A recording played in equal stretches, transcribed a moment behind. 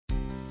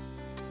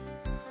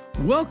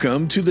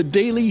Welcome to the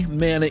Daily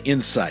Manna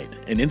Insight,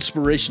 an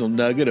inspirational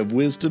nugget of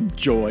wisdom,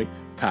 joy,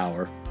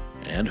 power,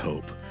 and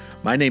hope.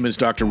 My name is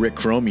Dr. Rick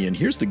Cromie, and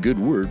here's the good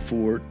word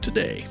for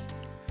today.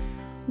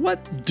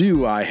 What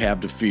do I have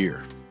to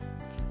fear?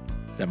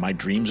 That my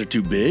dreams are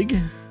too big?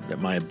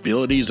 That my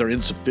abilities are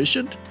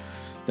insufficient?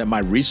 That my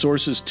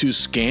resources too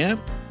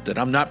scant? That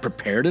I'm not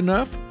prepared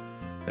enough?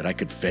 That I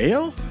could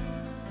fail?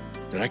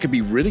 That I could be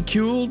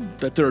ridiculed?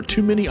 That there are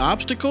too many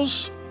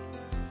obstacles?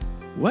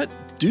 What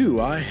do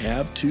I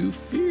have to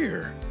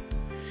fear?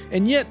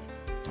 And yet,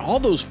 all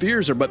those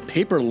fears are but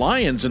paper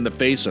lions in the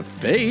face of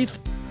faith.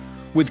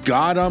 With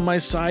God on my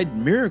side,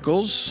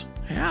 miracles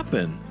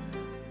happen.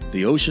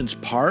 The oceans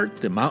part,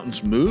 the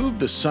mountains move,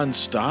 the sun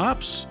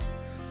stops.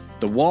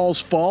 The walls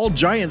fall,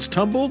 giants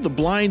tumble, the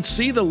blind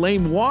see, the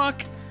lame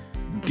walk,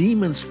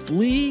 demons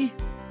flee,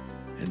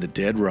 and the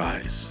dead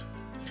rise.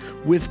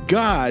 With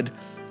God,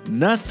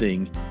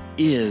 nothing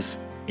is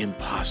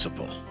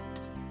impossible.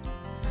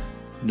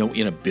 No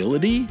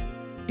inability,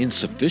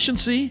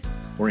 insufficiency,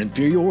 or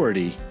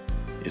inferiority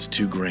is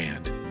too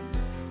grand.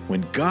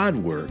 When God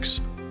works,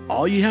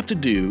 all you have to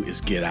do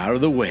is get out of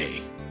the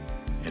way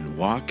and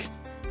walk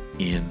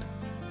in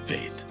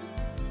faith.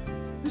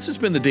 This has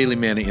been the Daily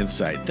Manna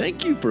Insight.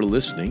 Thank you for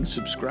listening,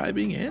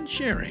 subscribing, and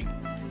sharing.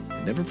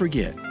 And never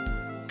forget,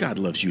 God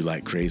loves you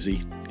like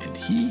crazy, and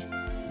He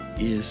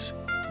is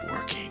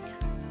working.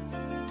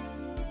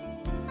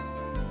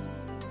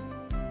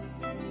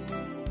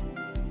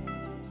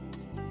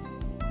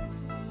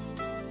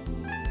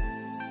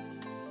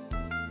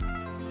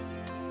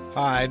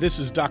 Hi, this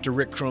is Dr.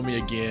 Rick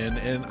Cromie again,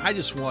 and I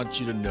just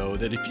want you to know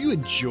that if you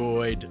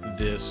enjoyed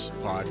this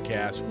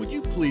podcast, would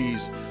you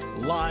please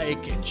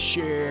like and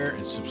share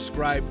and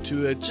subscribe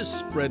to it? Just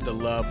spread the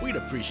love. We'd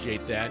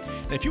appreciate that.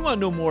 And if you want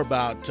to know more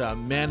about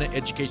Manna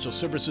Educational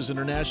Services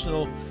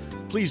International,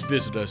 please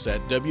visit us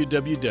at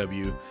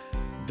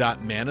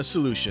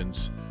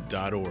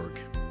www.mannasolutions.org.